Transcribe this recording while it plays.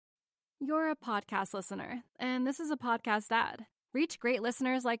You're a podcast listener, and this is a podcast ad. Reach great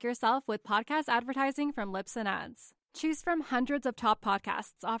listeners like yourself with podcast advertising from Lips and Ads. Choose from hundreds of top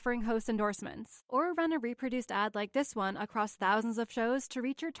podcasts offering host endorsements, or run a reproduced ad like this one across thousands of shows to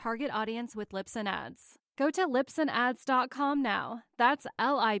reach your target audience with Lips and Ads. Go to lipsandads.com now. That's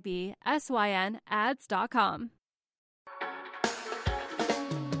LIBSYN ads.com.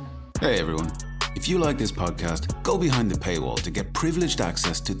 Hey everyone. If you like this podcast, go behind the paywall to get privileged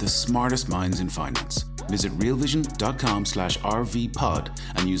access to the smartest minds in finance. Visit realvision.com/RVPod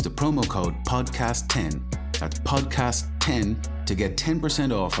and use the promo code podcast10. That's podcast10 to get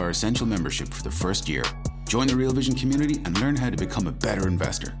 10% off our essential membership for the first year. Join the Real Vision community and learn how to become a better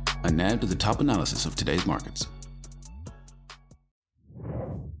investor. And now to the top analysis of today's markets.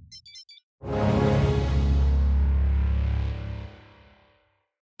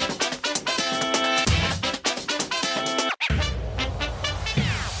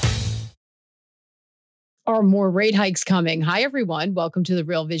 Are more rate hikes coming? Hi, everyone. Welcome to the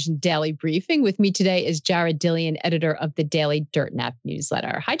Real Vision Daily Briefing. With me today is Jared Dillian, editor of the Daily Dirt Nap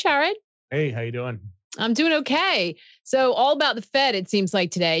newsletter. Hi, Jared. Hey, how you doing? I'm doing okay. So all about the Fed, it seems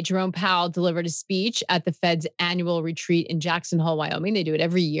like today. Jerome Powell delivered a speech at the Fed's annual retreat in Jackson Hole, Wyoming. They do it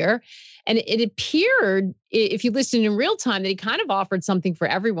every year. And it appeared, if you listened in real time, that he kind of offered something for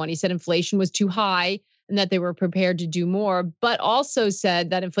everyone. He said inflation was too high and that they were prepared to do more, but also said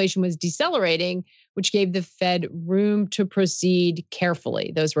that inflation was decelerating, which gave the Fed room to proceed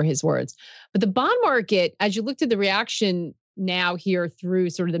carefully. Those were his words. But the bond market, as you looked at the reaction now here through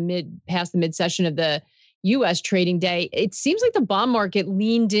sort of past the mid-session of the U.S. trading day, it seems like the bond market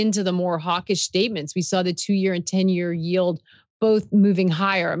leaned into the more hawkish statements. We saw the 2-year and 10-year yield both moving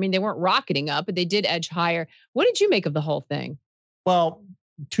higher. I mean, they weren't rocketing up, but they did edge higher. What did you make of the whole thing? Well,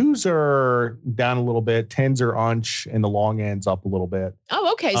 2s are down a little bit, 10s are unch, and the long end's up a little bit.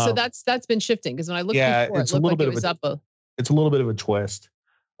 Oh, okay. So that's been shifting, because when I looked before, it looked like it was up it's a little bit of a twist.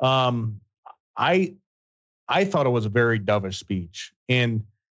 I thought it was a very dovish speech. And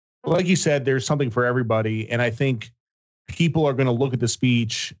like you said, there's something for everybody. And I think people are going to look at the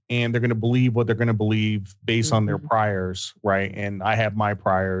speech and they're going to believe what they're going to believe based on their priors, right? And I have my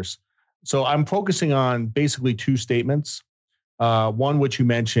priors. So I'm focusing on basically 2 statements. One, which you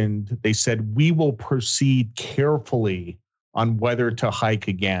mentioned, they said, we will proceed carefully on whether to hike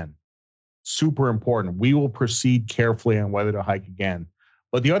again. Super important. We will proceed carefully on whether to hike again.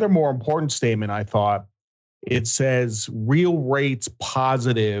 But the other more important statement, I thought, it says real rates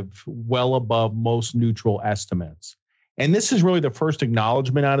positive, well above most neutral estimates. And this is really the first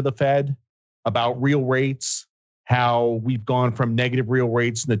acknowledgement out of the Fed about real rates, how we've gone from negative real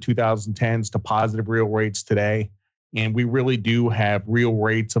rates in the 2010s to positive real rates today. And we really do have real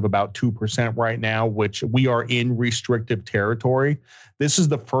rates of about 2% right now, which we are in restrictive territory. This is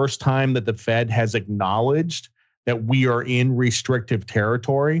the first time that the Fed has acknowledged that we are in restrictive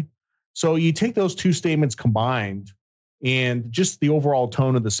territory. So you take those 2 statements combined and just the overall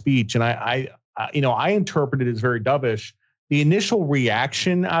tone of the speech, and I interpret it as very dovish. The initial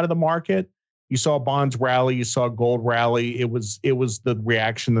reaction out of the market, you saw bonds rally, you saw gold rally. It was the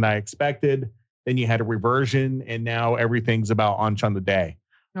reaction that I expected. Then you had a reversion, and now everything's about unch on the day.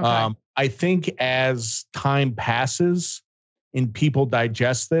 Okay. I think as time passes and people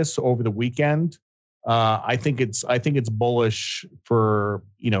digest this over the weekend, I think it's bullish for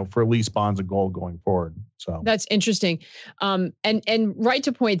at least bonds and gold going forward. So that's interesting, and right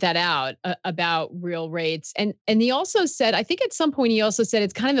to point that out about real rates. And he also said, I think at some point he also said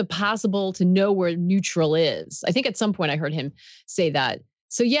it's kind of impossible to know where neutral is. I think at some point I heard him say that.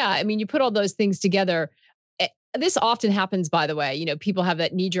 So yeah, I mean, you put all those things together. This often happens, by the way. People have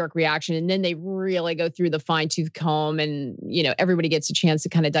that knee-jerk reaction, and then they really go through the fine-tooth comb, and everybody gets a chance to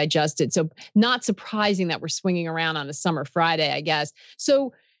kind of digest it. So not surprising that we're swinging around on a summer Friday, I guess.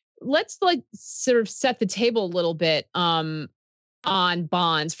 So let's sort of set the table a little bit on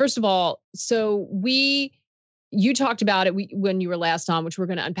bonds. First of all, so you talked about it when you were last on, which we're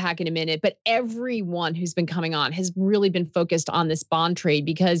going to unpack in a minute, but everyone who's been coming on has really been focused on this bond trade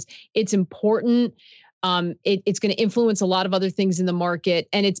because it's important. It's going to influence a lot of other things in the market,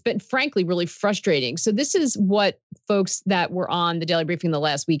 and it's been, frankly, really frustrating. So this is what folks that were on the Daily Briefing the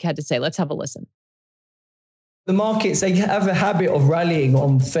last week had to say. Let's have a listen. The markets, they have a habit of rallying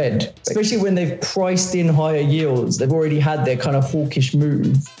on Fed, especially when they've priced in higher yields. They've already had their kind of hawkish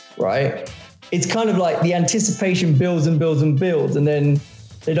move, right? It's kind of like the anticipation builds and builds and builds, and then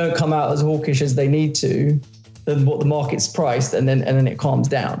they don't come out as hawkish as they need to than what the market's priced, and then it calms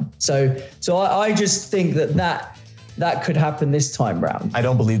down. So I just think that that could happen this time round? I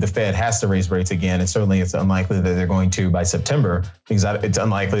don't believe the Fed has to raise rates again. And certainly it's unlikely that they're going to by September, because it's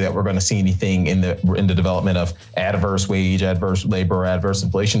unlikely that we're going to see anything in the development of adverse wage, adverse labor, adverse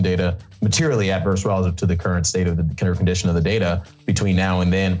inflation data, materially adverse relative to the current state of the current condition of the data between now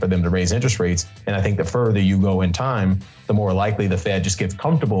and then for them to raise interest rates. And I think the further you go in time, the more likely the Fed just gets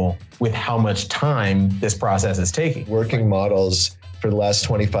comfortable with how much time this process is taking. Working models for the last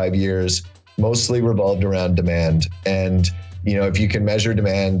 25 years mostly revolved around demand. And, if you can measure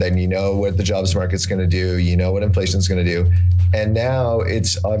demand, then you know what the jobs market's going to do, you know what inflation is going to do. And now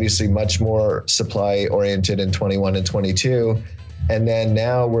it's obviously much more supply oriented in 21 and 22. And then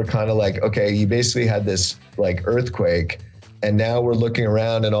now we're kind of like, okay, you basically had this like earthquake, and now we're looking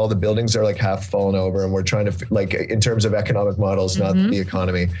around and all the buildings are like half fallen over, and we're trying to, like, in terms of economic models, not the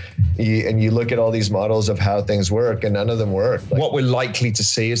economy. And you look at all these models of how things work, and none of them work. What we're likely to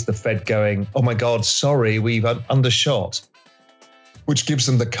see is the Fed going, oh my God, sorry, we've undershot, which gives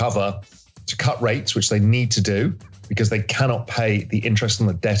them the cover to cut rates, which they need to do because they cannot pay the interest on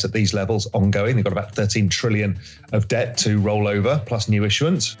the debt at these levels ongoing. They've got about 13 trillion of debt to roll over plus new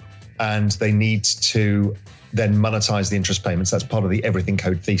issuance, and they need to then monetize the interest payments. That's part of the everything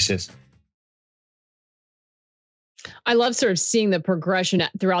code thesis. I love sort of seeing the progression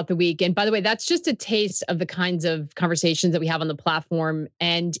throughout the week. And by the way, that's just a taste of the kinds of conversations that we have on the platform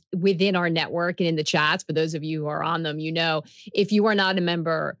and within our network and in the chats. For those of you who are on them, if you are not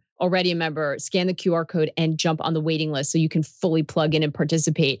already a member, scan the QR code and jump on the waiting list so you can fully plug in and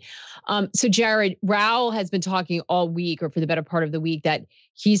participate. So Jared, Raoul has been talking all week, or for the better part of the week, that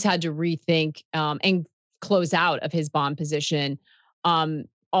he's had to rethink and close out of his bond position,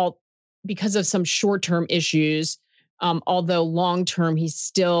 all because of some short-term issues. Although long-term, he's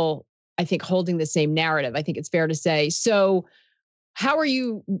still, I think, holding the same narrative. I think it's fair to say. So how are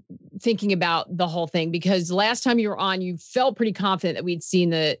you thinking about the whole thing? Because last time you were on, you felt pretty confident that we'd seen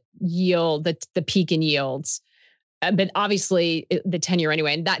the yield, the peak in yields, but obviously the 10-year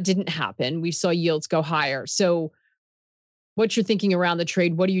anyway, and that didn't happen. We saw yields go higher. So what's your thinking around the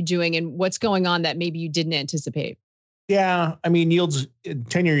trade? What are you doing, and what's going on that maybe you didn't anticipate? Yeah, I mean,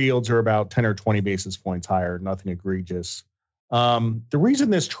 10-year yields are about 10 or 20 basis points higher, nothing egregious. The reason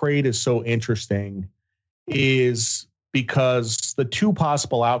this trade is so interesting is because the two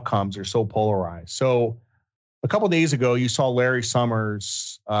possible outcomes are so polarized. So a couple of days ago, you saw Larry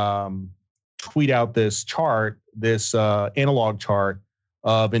Summers tweet out this chart, this analog chart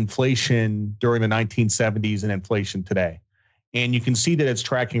of inflation during the 1970s and inflation today. And you can see that it's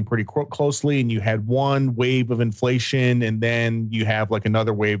tracking pretty closely. And you had one wave of inflation, and then you have like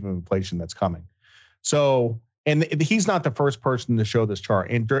another wave of inflation that's coming. So, and he's not the first person to show this chart.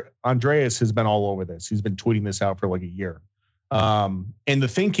 And Andreas has been all over this. He's been tweeting this out for like a year. And the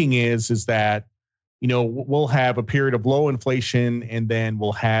thinking is that, we'll have a period of low inflation, and then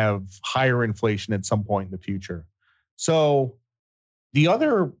we'll have higher inflation at some point in the future. So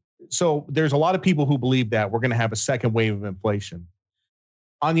there's a lot of people who believe that we're going to have a second wave of inflation.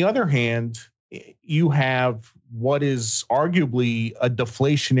 On the other hand, you have what is arguably a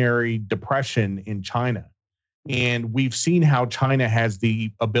deflationary depression in China. And we've seen how China has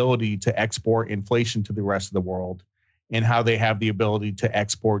the ability to export inflation to the rest of the world, and how they have the ability to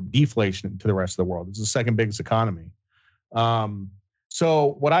export deflation to the rest of the world. It's the second biggest economy.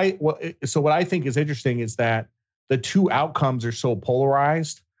 So what I think is interesting is that the two outcomes are so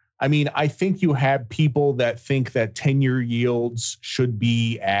polarized. I mean, I think you have people that think that 10-year yields should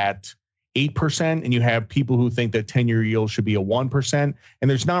be at 8%, and you have people who think that 10-year yields should be at 1%, and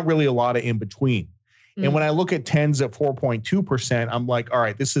there's not really a lot of in between. And when I look at 10s at 4.2%, I'm like, all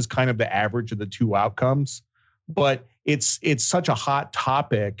right, this is kind of the average of the two outcomes. But it's such a hot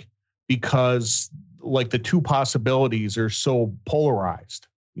topic because like the two possibilities are so polarized,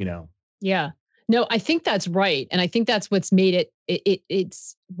 Yeah. No, I think that's right. And I think that's what's made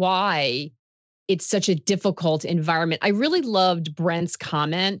it's why it's such a difficult environment. I really loved Brent's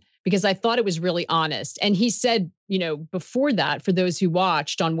comment because I thought it was really honest. And he said, before that, for those who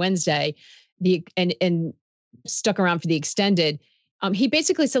watched on Wednesday, and stuck around for the extended, he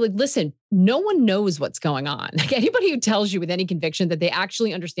basically said, like, listen, no one knows what's going on. Like, anybody who tells you with any conviction that they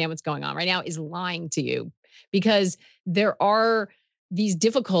actually understand what's going on right now is lying to you, because there are these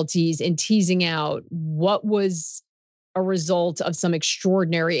difficulties in teasing out what was a result of some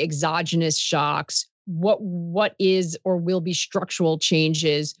extraordinary exogenous shocks, what is or will be structural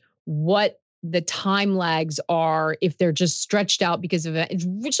changes, what the time lags are, if they're just stretched out because of it.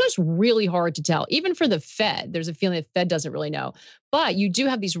 It's just really hard to tell. Even for the Fed, there's a feeling the Fed doesn't really know. But you do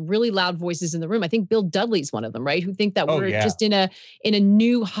have these really loud voices in the room. I think Bill Dudley's one of them, right? Who think that we're just in a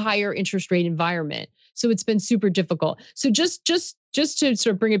new higher interest rate environment. So it's been super difficult. So just to sort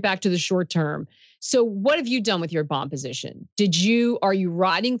of bring it back to the short term. So what have you done with your bond position? Are you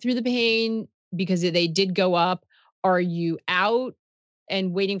riding through the pain because they did go up? Are you out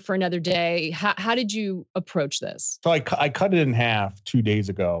and waiting for another day? How did you approach this? So I cut it in half 2 days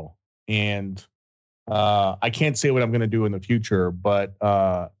ago, and I can't say what I'm going to do in the future, but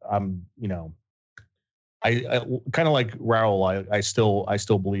I'm, I kind of like Raul. I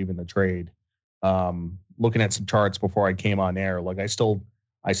still believe in the trade. Looking at some charts before I came on air, like I still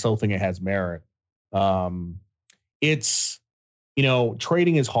think it has merit. It's,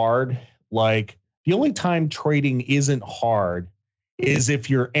 trading is hard. Like the only time trading isn't hard is if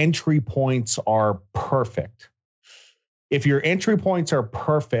your entry points are perfect. If your entry points are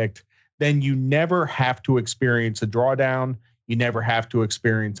perfect, then you never have to experience a drawdown. You never have to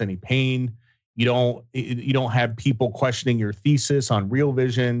experience any pain. You don't have people questioning your thesis on Real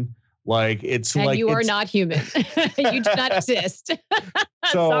Vision. Like it's and like you are not human. You do not exist.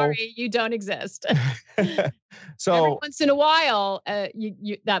 Sorry, you don't exist. So every once in a while,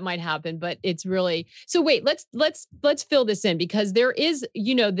 you that might happen, but it's really so. Wait, let's fill this in because there is,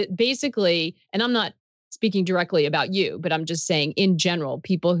 that basically, and I'm not speaking directly about you, but I'm just saying in general,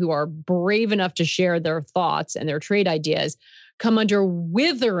 people who are brave enough to share their thoughts and their trade ideas come under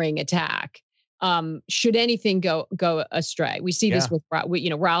withering attack. Should anything go astray, we see this with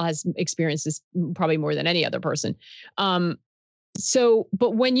Raul has experienced this probably more than any other person.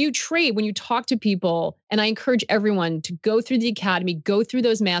 But when you trade, when you talk to people, and I encourage everyone to go through the academy, go through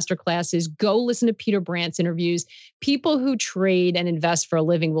those master classes, go listen to Peter Brandt's interviews. People who trade and invest for a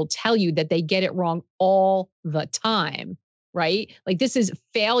living will tell you that they get it wrong all the time, right? Like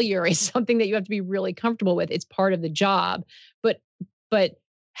failure is something that you have to be really comfortable with. It's part of the job. But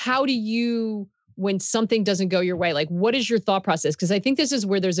how do you, when something doesn't go your way, like what is your thought process? Because I think this is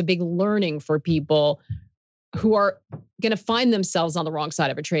where there's a big learning for people who are going to find themselves on the wrong side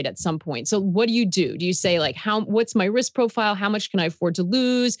of a trade at some point. So what do you do? Do you say like, what's my risk profile? How much can I afford to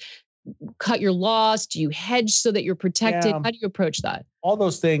lose? Cut your loss? Do you hedge so that you're protected? How do you approach that? All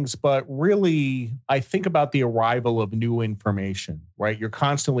those things, but really I think about the arrival of new information, right? You're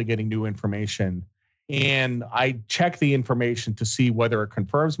constantly getting new information. And I check the information to see whether it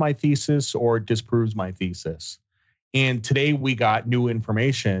confirms my thesis or disproves my thesis. And today we got new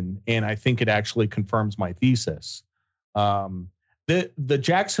information, and I think it actually confirms my thesis. The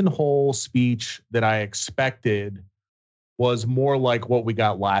Jackson Hole speech that I expected was more like what we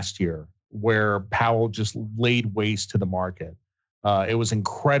got last year, where Powell just laid waste to the market. It was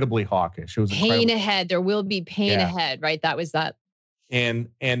incredibly hawkish. It was pain ahead. There will be pain ahead, right? That was that. And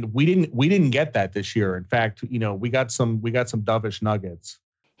we didn't get that this year. In fact, we got some dovish nuggets.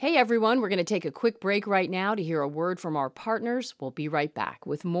 Hey everyone, we're going to take a quick break right now to hear a word from our partners. We'll be right back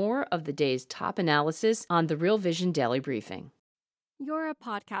with more of the day's top analysis on the Real Vision Daily Briefing. You're a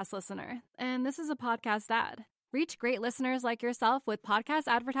podcast listener, and this is a podcast ad. Reach great listeners like yourself with podcast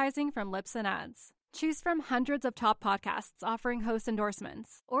advertising from Lips and Ads. Choose from hundreds of top podcasts offering host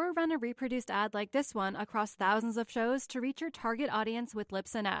endorsements, or run a reproduced ad like this one across thousands of shows to reach your target audience with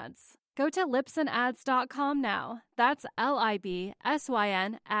Lips and Ads. Go to lipsandads.com now. That's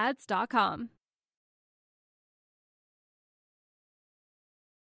LIBSYN ads.com.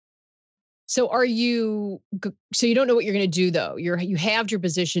 So so you don't know what you're going to do though. You halved your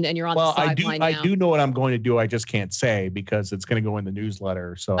position and you're on the sideline now. I do know what I'm going to do. I just can't say because it's going to go in the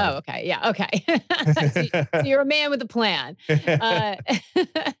newsletter. So. Oh, okay. Yeah. Okay. So you're a man with a plan.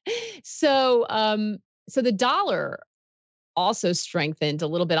 So the dollar also strengthened a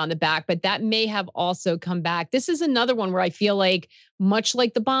little bit on the back, but that may have also come back. This is another one where I feel like, much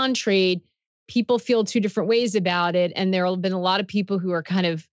like the bond trade, people feel two different ways about it. And there have been a lot of people who are kind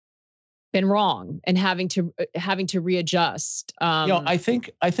of been wrong and having to readjust. I think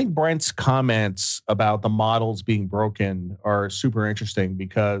Brent's comments about the models being broken are super interesting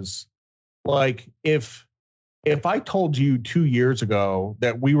because, like, if I told you 2 years ago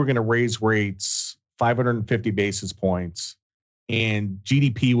that we were going to raise rates 550 basis points and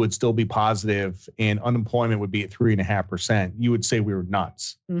GDP would still be positive and unemployment would be at 3.5%, you would say we were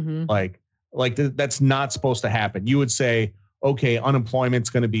nuts. Mm-hmm. That's not supposed to happen. You would say, okay, unemployment's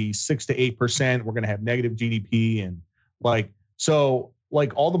going to be 6 to 8%. We're going to have negative GDP. And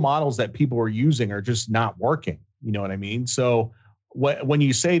all the models that people are using are just not working. You know what I mean? So when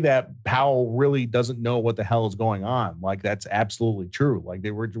you say that Powell really doesn't know what the hell is going on, like that's absolutely true. Like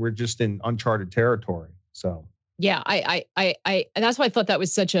we're just in uncharted territory. So. Yeah, I that's why I thought that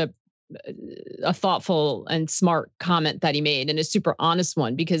was such a thoughtful and smart comment that he made, and a super honest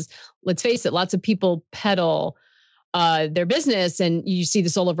one, because let's face it, lots of people peddle their business. And you see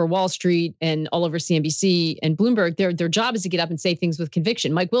this all over Wall Street and all over CNBC and Bloomberg. Their job is to get up and say things with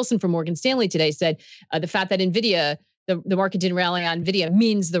conviction. Mike Wilson from Morgan Stanley today said the fact that NVIDIA, the market didn't rally on NVIDIA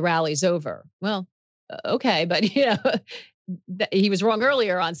means the rally's over. Well, okay, but he was wrong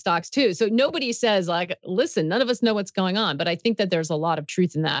earlier on stocks too. So nobody says like, listen, none of us know what's going on. But I think that there's a lot of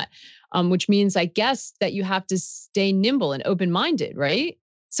truth in that, which means I guess that you have to stay nimble and open-minded, right?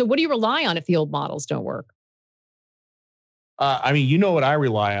 So what do you rely on if the old models don't work? I mean, you know what I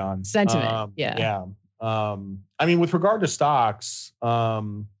rely on? Sentiment. Yeah. I mean, with regard to stocks, I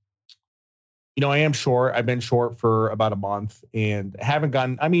am short. I've been short for about a month and haven't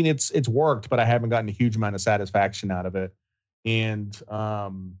gotten, I mean, it's worked, but I haven't gotten a huge amount of satisfaction out of it. And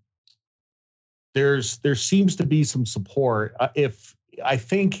there seems to be some support.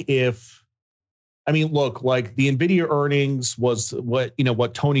 Look, like the NVIDIA earnings was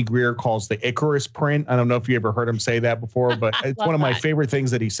what Tony Greer calls the Icarus print. I don't know if you ever heard him say that before, but it's one of my favorite things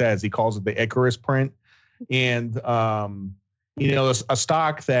that he says. He calls it the Icarus print. And, a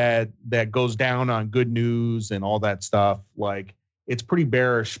stock that goes down on good news and all that stuff, like it's pretty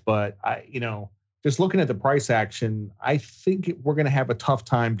bearish, but just looking at the price action, I think we're going to have a tough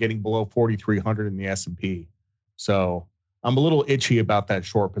time getting below 4,300 in the S&P. So I'm a little itchy about that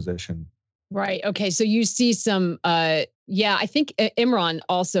short position. Right. Okay. So you see some, I think Imran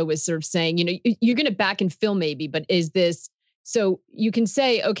also was sort of saying, you're going to back and fill maybe, but is this, so you can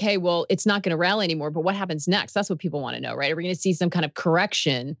say, okay, well, it's not going to rally anymore, but what happens next? That's what people want to know, right? Are we going to see some kind of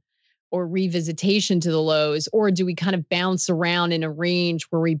correction or revisitation to the lows, or do we kind of bounce around in a range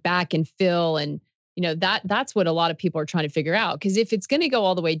where we back and fill? And, that's what a lot of people are trying to figure out. Because if it's going to go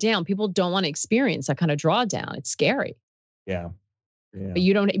all the way down, people don't want to experience that kind of drawdown. It's scary. Yeah. But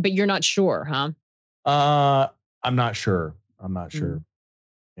you're not sure, huh? I'm not sure.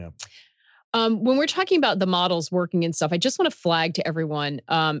 Yeah. When we're talking about the models working and stuff, I just want to flag to everyone,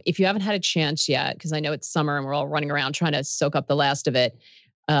 if you haven't had a chance yet, because I know it's summer and we're all running around trying to soak up the last of it,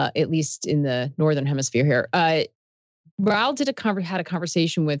 at least in the Northern Hemisphere here. Raul had a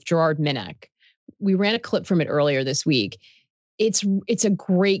conversation with Gerard Minek. We ran a clip from it earlier this week. It's a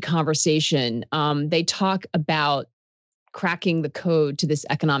great conversation. They talk about cracking the code to this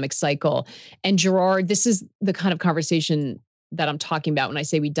economic cycle. And Gerard, this is the kind of conversation that I'm talking about when I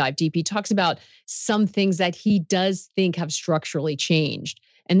say we dive deep. He talks about some things that he does think have structurally changed.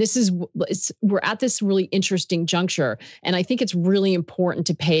 And we're at this really interesting juncture. And I think it's really important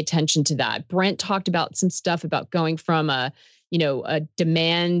to pay attention to that. Brent talked about some stuff about going from a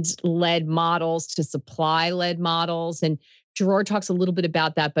demand-led models to supply-led models. And Gerard talks a little bit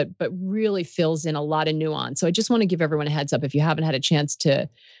about that, but really fills in a lot of nuance. So I just want to give everyone a heads up. If you haven't had a chance to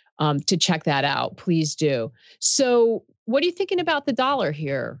check that out, please do. So what are you thinking about the dollar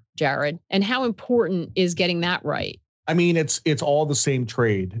here, Jared? And how important is getting that right? I mean, it's all the same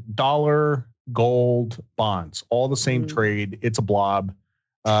trade. Dollar, gold, bonds, all the same trade. It's a blob.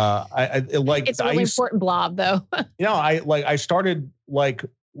 It's a really important blob though. I started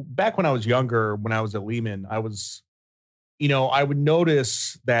back when I was younger, when I was at Lehman, I would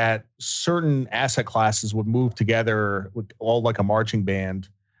notice that certain asset classes would move together all like a marching band.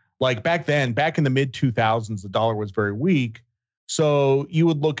 Like back then, back in the mid 2000s, the dollar was very weak. So you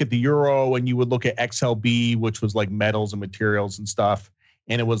would look at the euro and you would look at XLB, which was like metals and materials and stuff.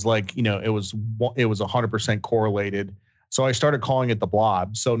 And it was like, it was 100% correlated. So I started calling it the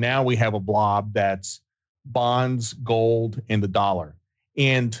blob. So now we have a blob that's bonds, gold, and the dollar.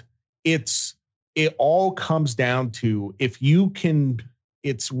 And it all comes down to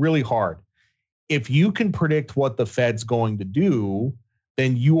it's really hard. If you can predict what the Fed's going to do,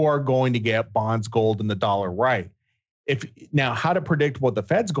 then you are going to get bonds, gold, and the dollar right. Now, how to predict what the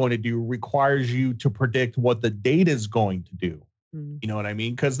Fed's going to do requires you to predict what the data is going to do. You know what I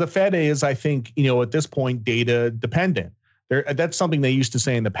mean? Because the Fed is, I think, at this point, data dependent. That's something they used to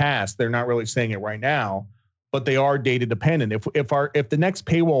say in the past. They're not really saying it right now, but they are data dependent. If the next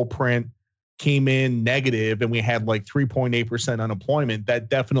payroll print came in negative and we had like 3.8% unemployment, that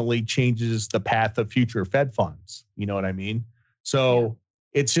definitely changes the path of future Fed funds. You know what I mean? So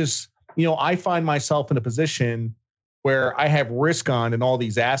it's just, I find myself in a position where I have risk on in all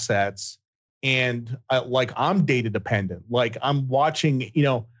these assets and I'm data dependent. Like I'm watching,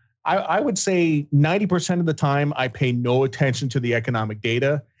 I would say 90% of the time I pay no attention to the economic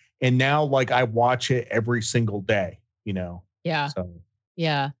data. And now I watch it every single day, Yeah. So.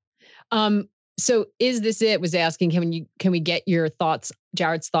 Yeah. So is this it? Was asking, can we get your thoughts,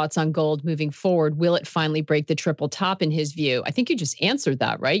 Jared's thoughts on gold moving forward? Will it finally break the triple top in his view? I think you just answered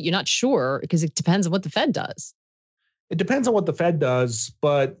that, right? You're not sure because it depends on what the Fed does. It depends on what the Fed does,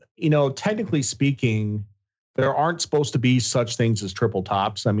 but technically speaking, there aren't supposed to be such things as triple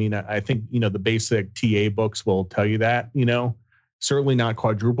tops. I mean, I think, the basic TA books will tell you that, certainly not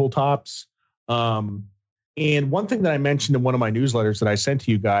quadruple tops. And one thing that I mentioned in one of my newsletters that I sent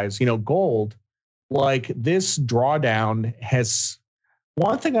to you guys, gold, like this drawdown has,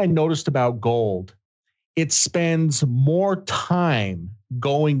 one thing I noticed about gold, it spends more time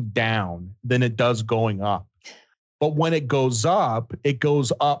going down than it does going up. But when it goes up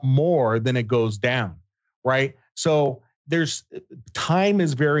more than it goes down, right? So time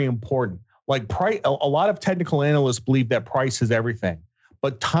is very important. Like a lot of technical analysts believe that price is everything,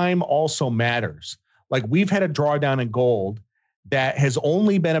 but time also matters. Like we've had a drawdown in gold that has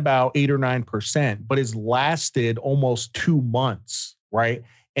only been about 8 or 9%, but has lasted almost 2 months, right?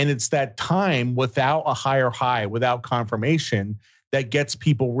 And it's that time without a higher high, without confirmation, that gets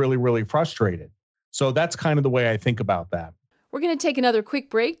people really, really frustrated. So that's kind of the way I think about that. We're going to take another quick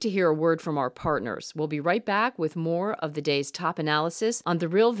break to hear a word from our partners. We'll be right back with more of the day's top analysis on the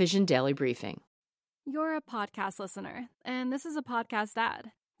Real Vision Daily Briefing. You're a podcast listener, and this is a podcast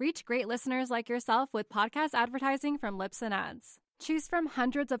ad. Reach great listeners like yourself with podcast advertising from Lips and Ads. Choose from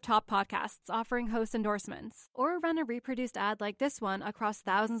hundreds of top podcasts offering host endorsements, or run a reproduced ad like this one across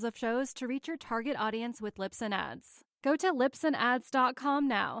thousands of shows to reach your target audience with Lips and Ads. Go to lipsandads.com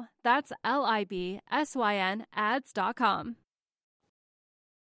now. That's LIBSYN ads.com.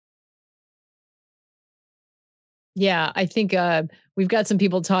 Yeah, I think we've got some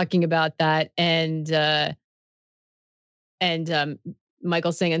people talking about that, and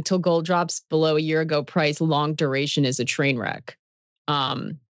Michael saying until gold drops below a year ago price, long duration is a train wreck.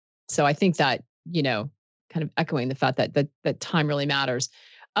 So I think that, kind of echoing the fact that time really matters.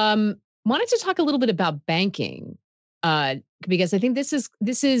 Wanted to talk a little bit about banking, because I think this is,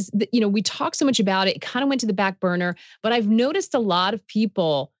 we talk so much about it. It kind of went to the back burner, but I've noticed a lot of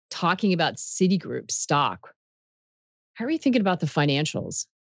people talking about Citigroup stock. How are you thinking about the financials?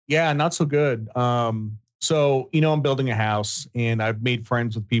 Yeah, not so good. So, I'm building a house and I've made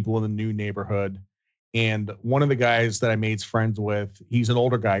friends with people in the new neighborhood. And one of the guys that I made friends with, he's an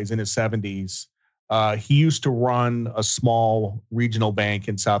older guy, he's in his 70s. He used to run a small regional bank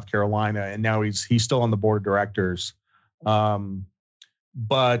in South Carolina, and now he's still on the board of directors.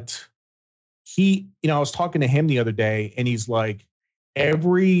 But he, I was talking to him the other day, and he's like,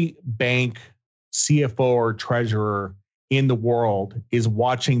 every bank CFO or treasurer in the world is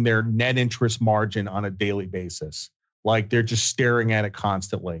watching their net interest margin on a daily basis. Like they're just staring at it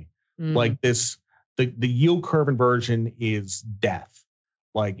constantly. Like this, the yield curve inversion is death.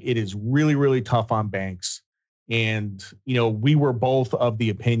 Like it is really, really tough on banks. And, we were both of the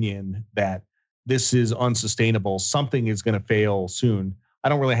opinion that this is unsustainable. Something is going to fail soon. I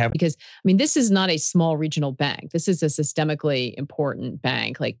don't really have, because this is not a small regional bank. This is a systemically important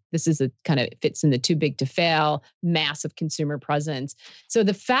bank. Like this is a kind of fits in the too big to fail, massive consumer presence. So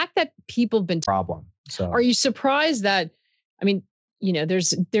the fact that people have been problem. So are you surprised that,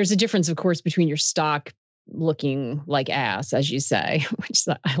 there's a difference, of course, between your stock looking like ass, as you say, which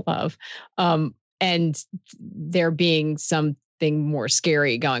I love, and there being something more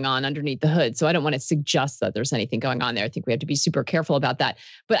scary going on underneath the hood. So I don't want to suggest that there's anything going on there. I think we have to be super careful about that.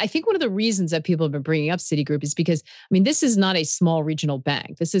 But I think one of the reasons that people have been bringing up Citigroup is because, this is not a small regional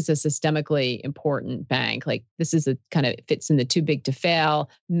bank. This is a systemically important bank. Like this is a kind of fits in the too big to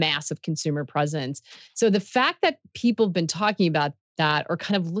fail, massive consumer presence. So the fact that people have been talking about that or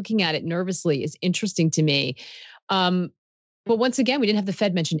kind of looking at it nervously is interesting to me. But once again, we didn't have the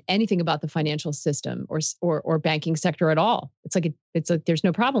Fed mention anything about the financial system or banking sector at all. It's like there's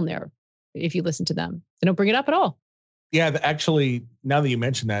no problem there if you listen to them. They don't bring it up at all. Yeah, actually, now that you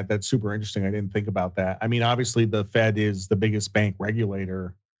mentioned that, that's super interesting. I didn't think about that. Obviously, the Fed is the biggest bank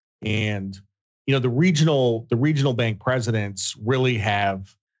regulator, and the regional bank presidents really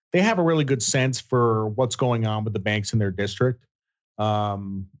have a really good sense for what's going on with the banks in their district.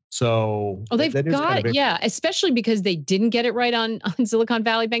 So they've got it, yeah, especially because they didn't get it right on Silicon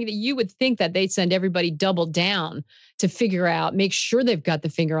Valley Bank. That you would think that they'd send everybody double down to figure out, make sure they've got the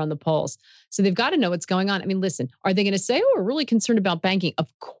finger on the pulse. So they've got to know what's going on. Listen, are they going to say, "Oh, we're really concerned about banking"? Of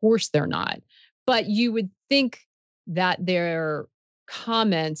course they're not. But you would think that their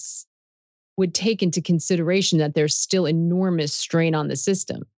comments would take into consideration that there's still enormous strain on the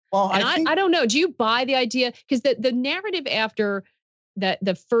system. Well, and I don't know. Do you buy the idea? Because the narrative after that,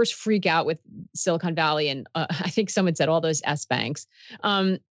 the first freak out with Silicon Valley, and I think someone said all those S banks,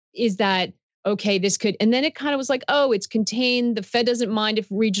 is that, okay, this could, and then it kind of was like, oh, it's contained. The Fed doesn't mind if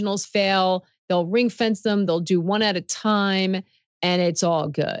regionals fail. They'll ring fence them. They'll do one at a time and it's all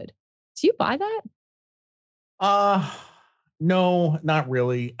good. Do you buy that? No, not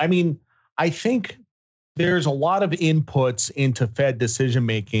really. I think there's a lot of inputs into Fed decision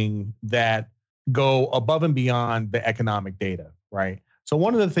making that go above and beyond the economic data, right? So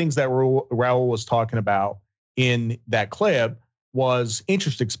one of the things that Raul was talking about in that clip was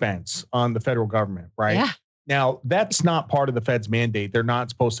interest expense on the federal government, right? Yeah. Now, that's not part of the Fed's mandate. They're not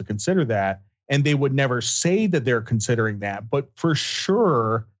supposed to consider that. And they would never say that they're considering that. But for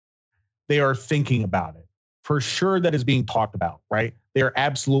sure, they are thinking about it. For sure, that is being talked about, right? They are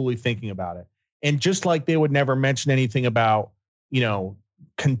absolutely thinking about it. And just like they would never mention anything about,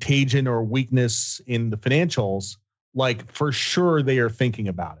 contagion or weakness in the financials, like for sure they are thinking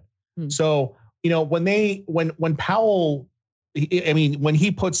about it. So, when Powell, when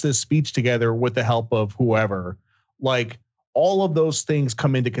he puts this speech together with the help of whoever, like all of those things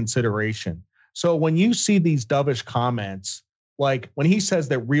come into consideration. So when you see these dovish comments, like when he says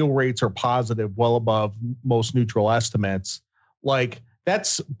that real rates are positive, well above most neutral estimates, like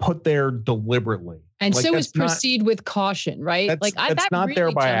that's put there deliberately. And like, so is proceed with caution, right? That's that not really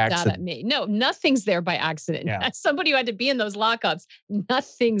there by jumped accident. out at me. No, nothing's there by accident. Yeah. As somebody who had to be in those lockups,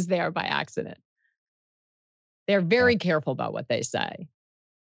 nothing's there by accident. They're very careful about what they say.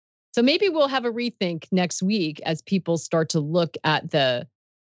 So maybe we'll have a rethink next week as people start to look at the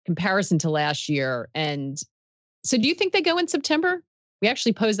comparison to last year. And so do you think they go in September? We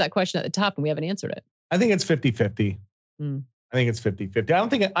actually posed that question at the top and we haven't answered it. I think it's 50-50. I think it's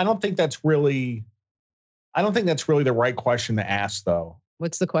 50-50. I don't think that's really the right question to ask, though.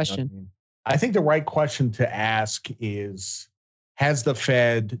 What's the question? I think the right question to ask is, has the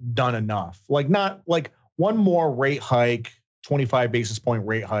Fed done enough? Like, not like one more rate hike, 25 basis point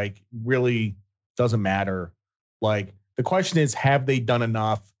rate hike really doesn't matter. Like, the question is, have they done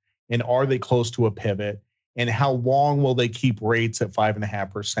enough, and are they close to a pivot? And how long will they keep rates at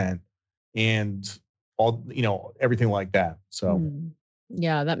 5.5%? And all, everything like that. So,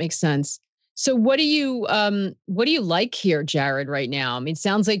 yeah, that makes sense. So what do you like here, Jared, right now? I mean, it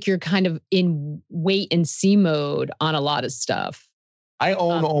sounds like you're kind of in wait and see mode on a lot of stuff. I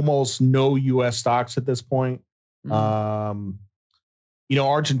own almost no U.S. stocks at this point.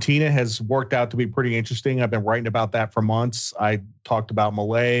 Argentina has worked out to be pretty interesting. I've been writing about that for months. I talked about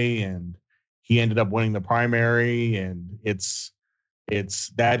Milei, and he ended up winning the primary, and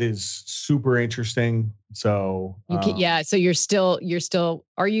that is super interesting. So So you're still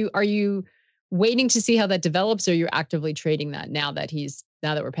are you waiting to see how that develops, or you're actively trading that now that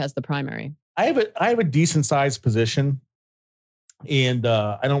we're past the primary? I have a decent sized position, and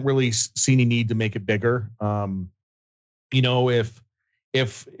I don't really see any need to make it bigger. If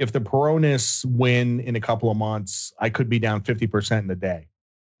the Peronists win in a couple of months, I could be down 50% in a day.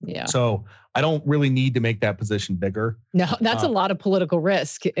 Yeah. So I don't really need to make that position bigger. No, that's a lot of political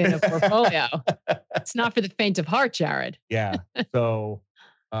risk in a portfolio. It's not for the faint of heart, Jared. Yeah. So,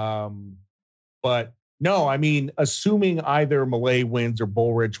 but no, I mean, assuming either Milei wins or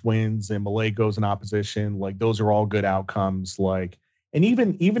Bullrich wins and Milei goes in opposition, like those are all good outcomes. Like, and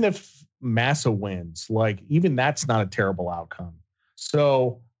even if Massa wins, like even that's not a terrible outcome.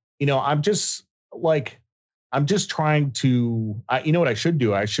 So, I'm just trying to, what I should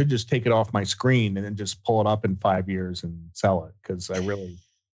do? I should just take it off my screen and then just pull it up in 5 years and sell it. Cause I really,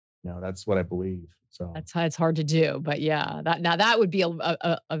 that's what I believe. So that's how it's hard to do, but yeah, that would be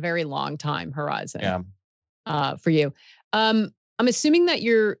a very long time horizon for you. I'm assuming that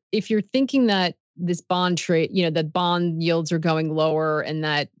if you're thinking that this bond trade, that bond yields are going lower and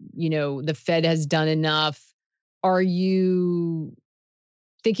that, the Fed has done enough, are you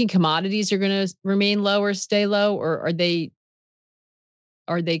thinking commodities are going to remain low or stay low, or are they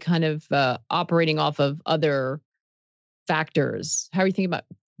kind of operating off of other factors? How are you thinking about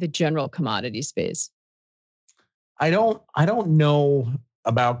the general commodity space? I don't know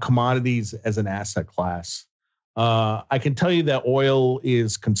about commodities as an asset class. I can tell you that oil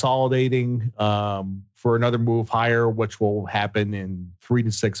is consolidating for another move higher, which will happen in 3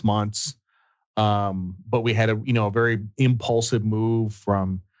 to 6 months. But we had a very impulsive move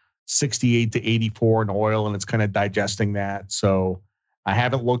from 68 to 84 in oil, and it's kind of digesting that. So I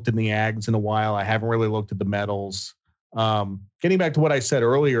haven't looked in the ags in a while. I haven't really looked at the metals. Getting back to what I said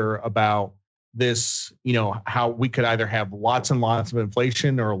earlier about this, how we could either have lots and lots of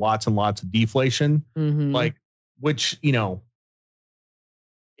inflation or lots and lots of deflation, like, which,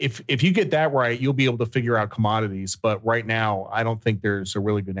 if you get that right, you'll be able to figure out commodities. But right now, I don't think there's a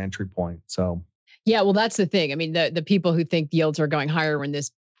really good entry point. So, yeah, well, that's the thing. I mean, the people who think yields are going higher in this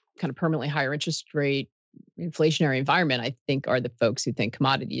kind of permanently higher interest rate inflationary environment, I think, are the folks who think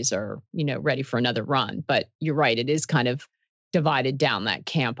commodities are, ready for another run. But you're right; it is kind of divided down that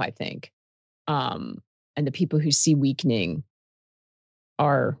camp, I think. And the people who see weakening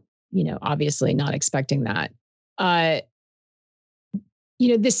are obviously not expecting that.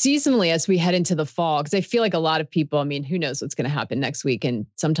 This seasonally, as we head into the fall, because I feel like a lot of people, I mean, who knows what's going to happen next week? And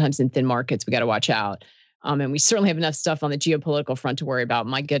sometimes in thin markets, we got to watch out. And we certainly have enough stuff on the geopolitical front to worry about,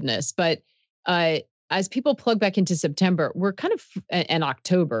 my goodness. But as people plug back into September, we're kind of, and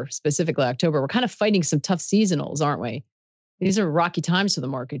October, specifically October, we're kind of fighting some tough seasonals, aren't we? These are rocky times for the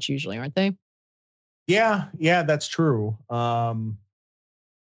markets usually, aren't they? Yeah, that's true. I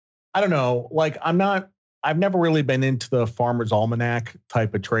don't know. Like, I've never really been into the farmer's almanac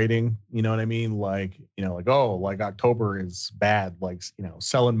type of trading. You know what I mean? Like, like October is bad, like,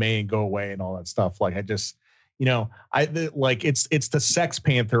 sell in May and go away and all that stuff. Like, I just, it's the Sex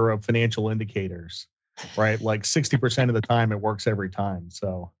Panther of financial indicators, right? Like 60% of the time it works every time.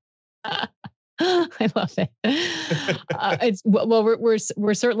 So. I love it.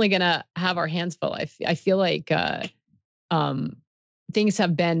 We're certainly going to have our hands full. I feel like, things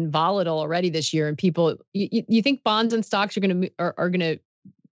have been volatile already this year, and people. You think bonds and stocks are going to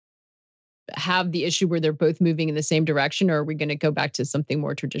have the issue where they're both moving in the same direction, or are we going to go back to something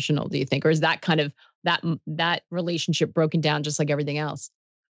more traditional? Do you think, or is that kind of that relationship broken down just like everything else?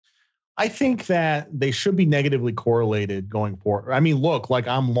 I think that they should be negatively correlated going forward. I mean, look, like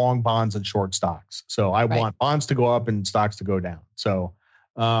I'm long bonds and short stocks, so I want bonds to go up and stocks to go down. So,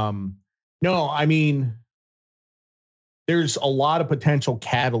 no, I mean, there's a lot of potential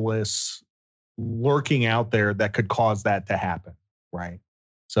catalysts lurking out there that could cause that to happen, right?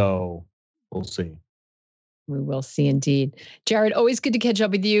 So we'll see. We will see indeed. Jared, always good to catch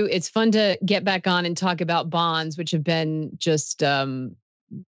up with you. It's fun to get back on and talk about bonds, which have been just the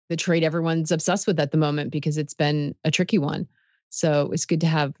trade everyone's obsessed with at the moment because it's been a tricky one. So it's good to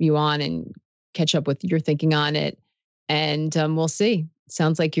have you on and catch up with your thinking on it. And we'll see.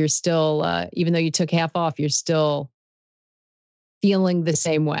 Sounds like you're still, even though you took half off, you're still feeling the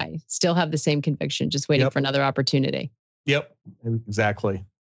same way, still have the same conviction, just waiting for another opportunity. Yep, exactly.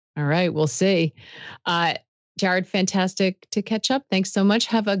 All right, we'll see. Jared, fantastic to catch up. Thanks so much.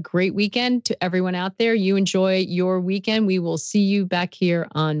 Have a great weekend to everyone out there. You enjoy your weekend. We will see you back here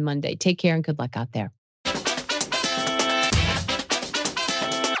on Monday. Take care and good luck out there.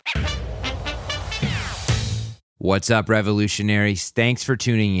 What's up, revolutionaries? Thanks for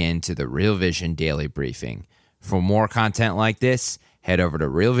tuning in to the Real Vision Daily Briefing. For more content like this, head over to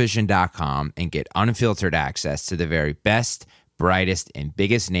realvision.com and get unfiltered access to the very best, brightest, and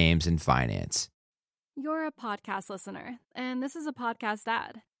biggest names in finance. You're a podcast listener, and this is a podcast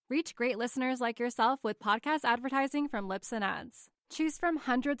ad. Reach great listeners like yourself with podcast advertising from Lips and Ads. Choose from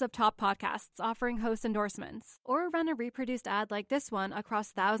hundreds of top podcasts offering host endorsements, or run a reproduced ad like this one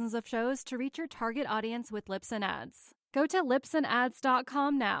across thousands of shows to reach your target audience with Lips and Ads. Go to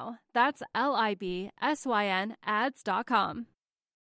lipsandads.com now. That's LIBSYN ads.com.